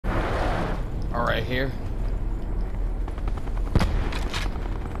right here.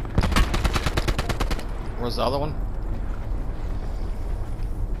 Where's the other one?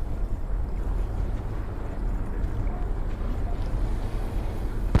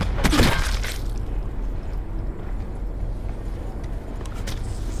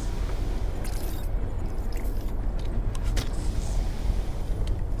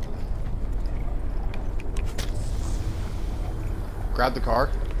 Grab the car.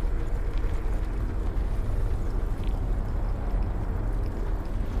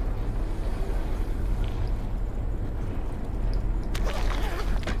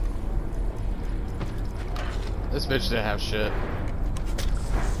 This bitch didn't have shit.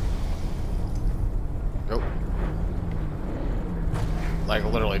 Nope. Like,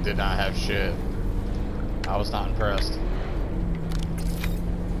 literally did not have shit. I was not impressed.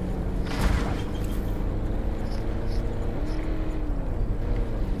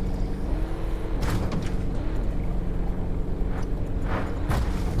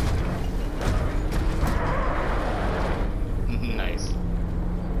 Nice.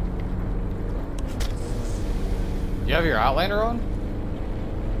 You have your Outlander on?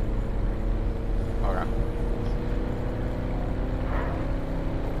 Okay.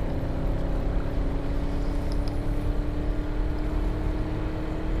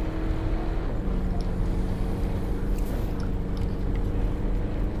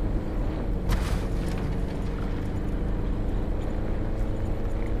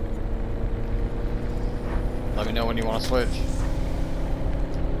 Let me know when you want to switch.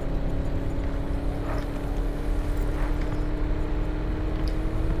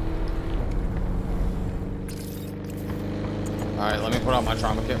 Alright, let me put on my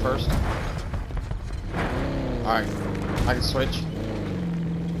trauma kit first. Alright, I can switch.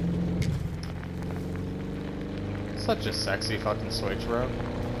 Such a sexy fucking switch, bro.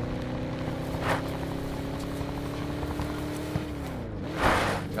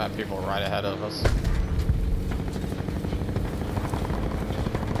 Got people right ahead of us.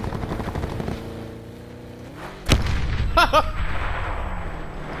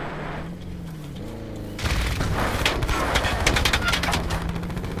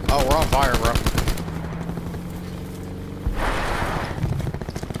 Oh, we're on fire, bro.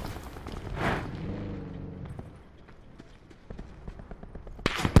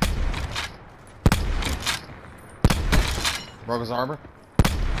 Broke his armor.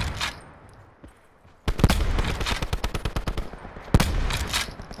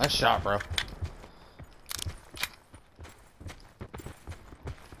 Nice shot, bro.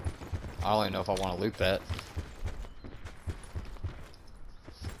 I don't even know if I want to loot that.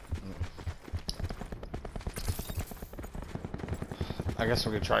 I guess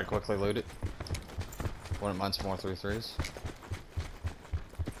we could try to quickly loot it. Wouldn't mind some more 3-3s.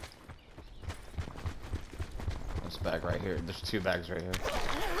 This bag right here. There's 2 bags right here.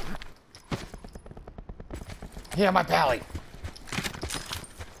 Yeah, my pally!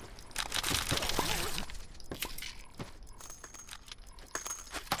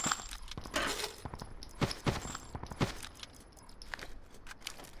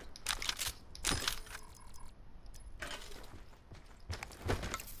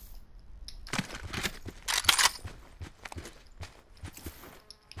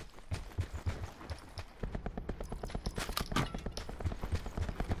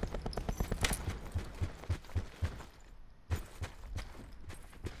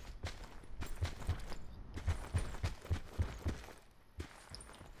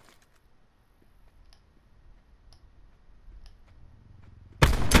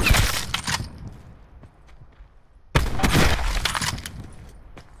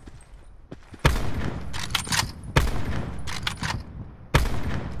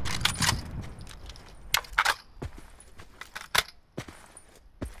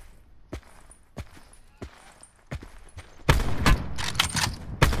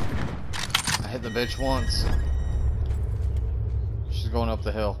 Hit the bitch once. She's going up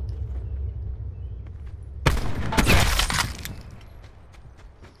the hill.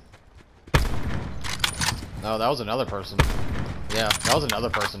 No, that was another person. Yeah, that was another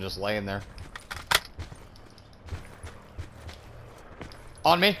person just laying there.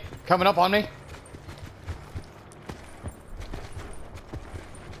 On me. Coming up on me.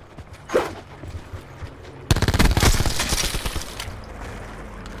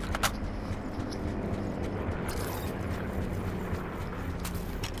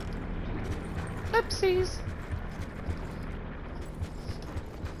 Oopsies.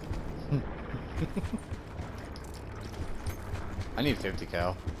 I need 50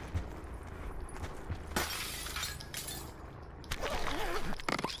 cal.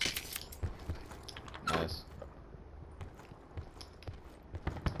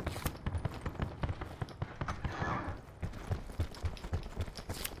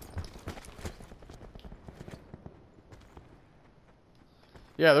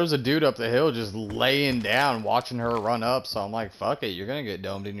 Yeah, there's a dude up the hill just laying down watching her run up, so I'm like, fuck it, you're gonna get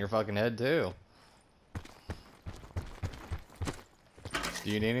domed in your fucking head too.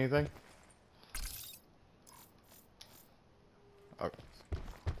 Do you need anything? Oh,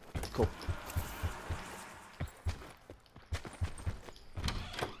 cool.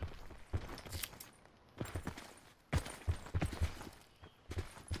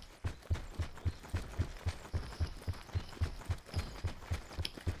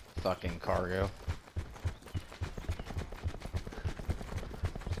 Fucking cargo.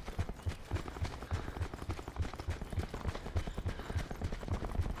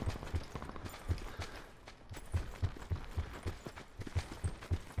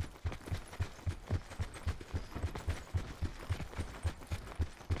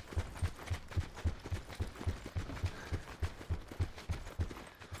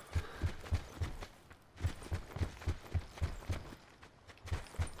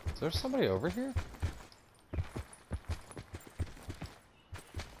 Is there somebody over here?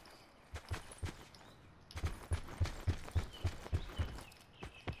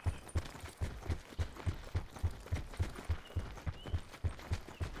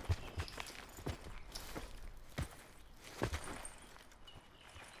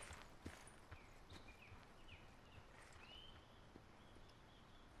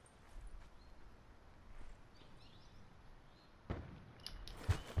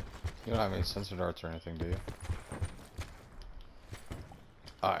 You don't have any sensor darts or anything, do you?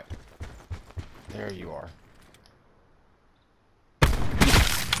 Alright. There you are.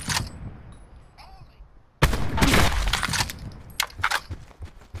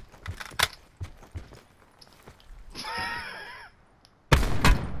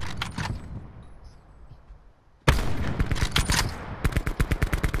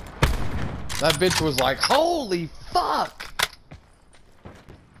 That bitch was like, holy fuck!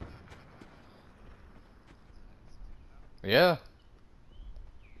 Yeah.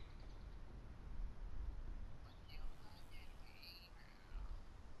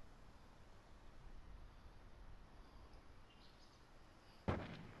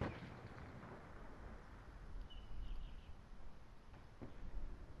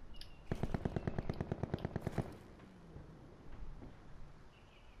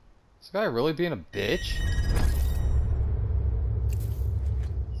 Is this guy really being a bitch?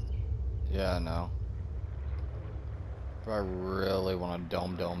 Yeah, I know. But I really want to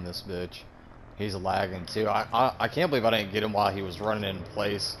dome this bitch. He's lagging too. I can't believe I didn't get him while he was running in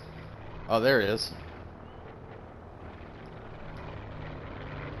place. Oh, there he is.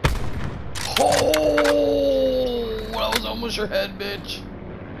 Oh, that was almost your head, bitch.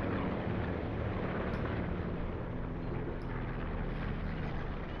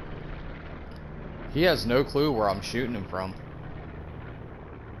 He has no clue where I'm shooting him from.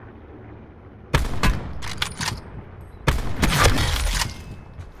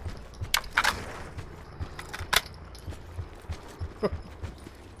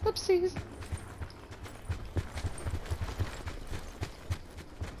 Oopsies.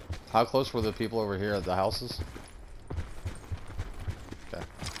 How close were the people over here at the houses? Okay.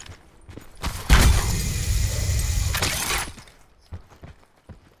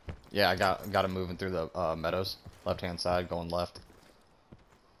 Yeah, I got him moving through the meadows. Left-hand side, going left.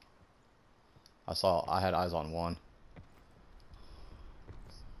 I had eyes on one.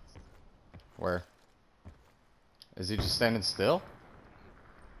 Where? Is he just standing still?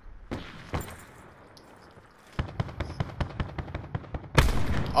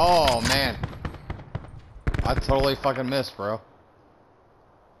 Oh, man. I totally fucking missed, bro.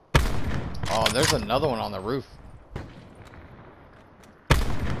 Oh, there's another one on the roof.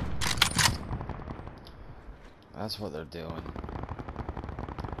 That's what they're doing.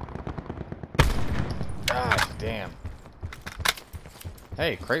 God damn.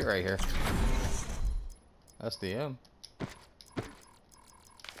 Hey, crate right here. That's the M.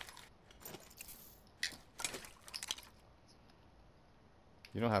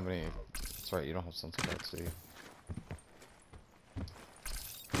 You don't have any... That's right, you don't have sensor darts, do you?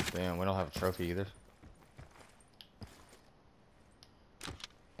 Damn, we don't have a trophy either.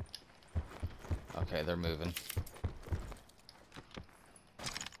 Okay, they're moving.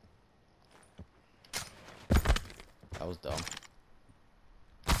 That was dumb.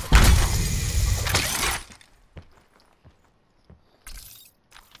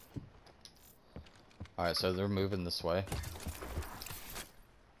 Alright, so they're moving this way.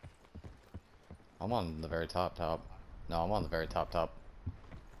 I'm on the very top. No, I'm on the very top.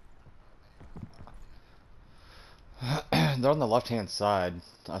 They're on the left-hand side.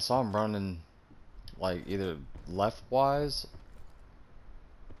 I saw them running, like, either left-wise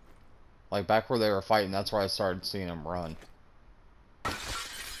Like, back where they were fighting, that's where I started seeing them run.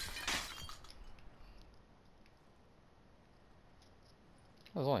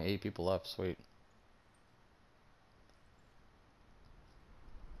 There's only 8 people left, sweet.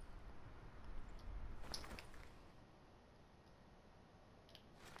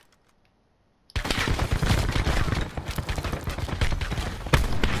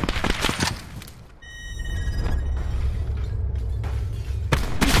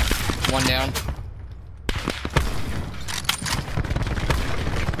 One down.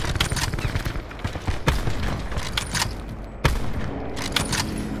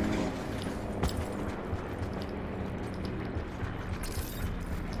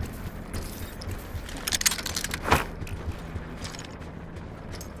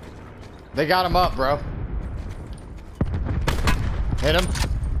 They got him up, bro. Hit him.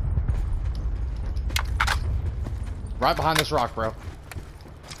 Right behind this rock, bro.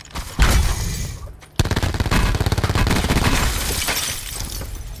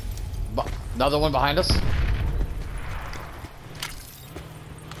 Another one behind us.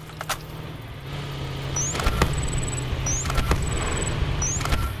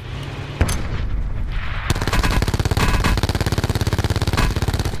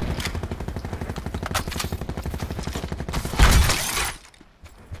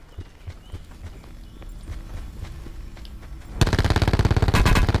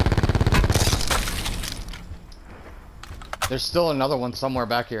 There's still another one somewhere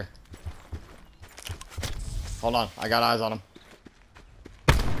back here. Hold on, I got eyes on him.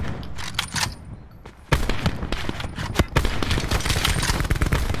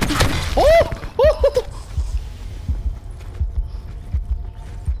 Oh!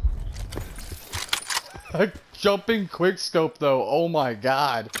 A jumping quick scope though, oh my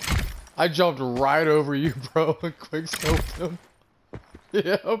god. I jumped right over you, bro, and quick scoped him.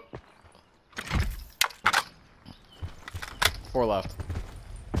 Yep. 4 left.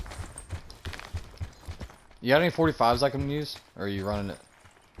 You got any 45s I can use? Or are you running it?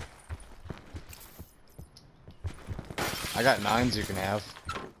 I got 9s you can have.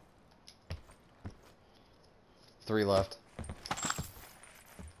 3 left.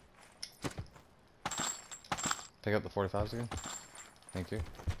 Pick up the 45s again. Thank you.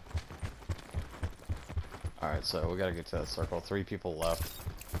 Alright, so we gotta get to that circle. 3 people left.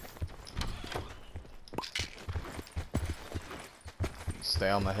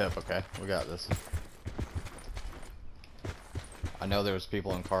 Stay on the hip, okay? We got this. I know there was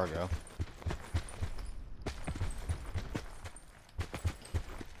people in cargo.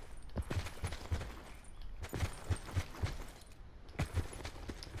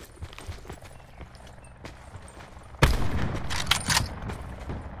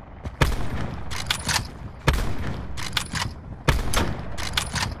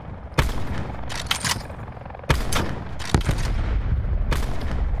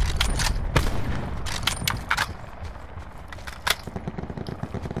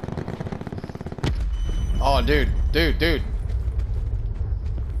 Oh, dude.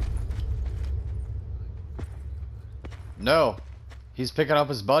 No. He's picking up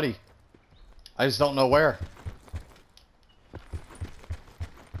his buddy. I just don't know where.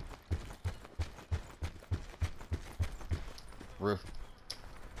 Roof.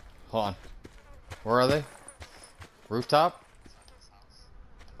 Hold on. Where are they? Rooftop?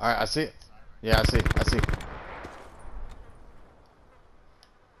 Alright, I see it. Yeah, I see.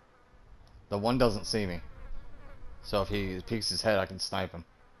 The one doesn't see me. So if he peeks his head, I can snipe him.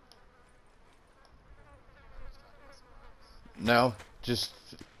 No, just...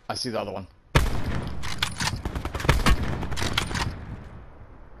 I see the other one.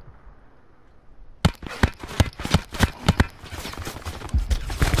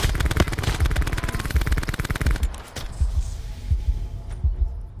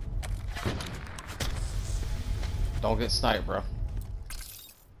 Don't get sniped, bro.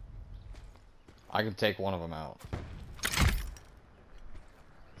 I can take one of them out.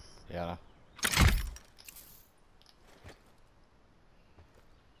 Yeah.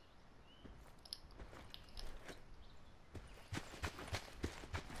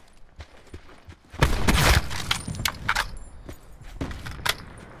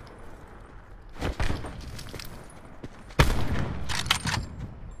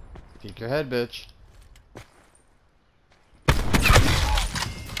 Peek your head, bitch.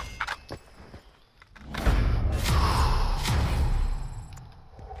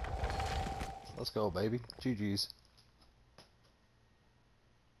 Let's go, baby. GG's.